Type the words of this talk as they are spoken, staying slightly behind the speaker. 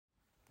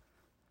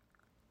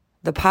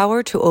The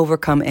power to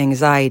overcome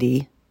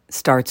anxiety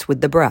starts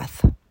with the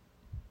breath.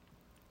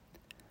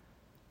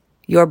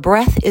 Your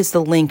breath is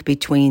the link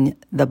between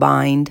the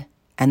mind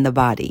and the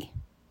body.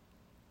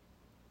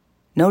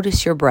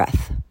 Notice your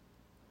breath.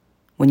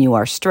 When you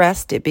are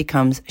stressed, it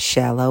becomes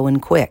shallow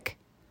and quick.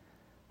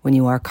 When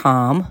you are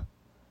calm,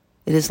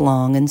 it is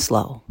long and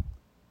slow.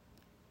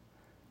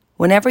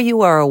 Whenever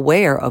you are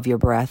aware of your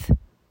breath,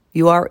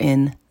 you are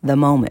in the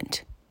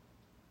moment.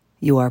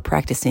 You are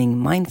practicing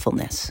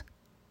mindfulness.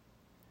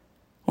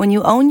 When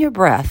you own your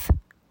breath,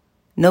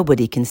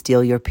 nobody can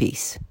steal your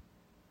peace.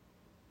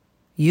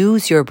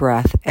 Use your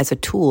breath as a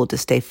tool to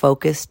stay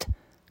focused,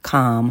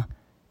 calm,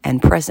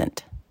 and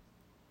present.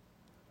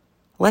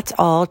 Let's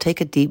all take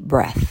a deep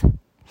breath.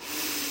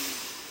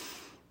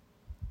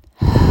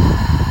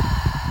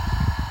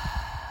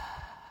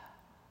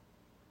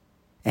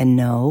 And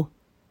know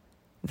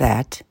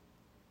that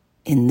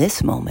in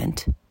this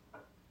moment,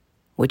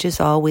 which is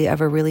all we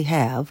ever really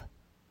have,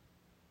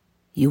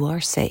 you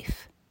are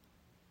safe.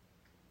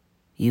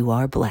 You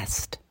are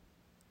blessed.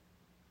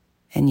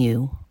 And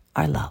you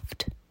are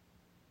loved.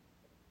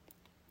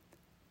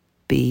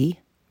 Be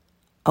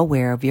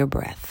aware of your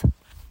breath.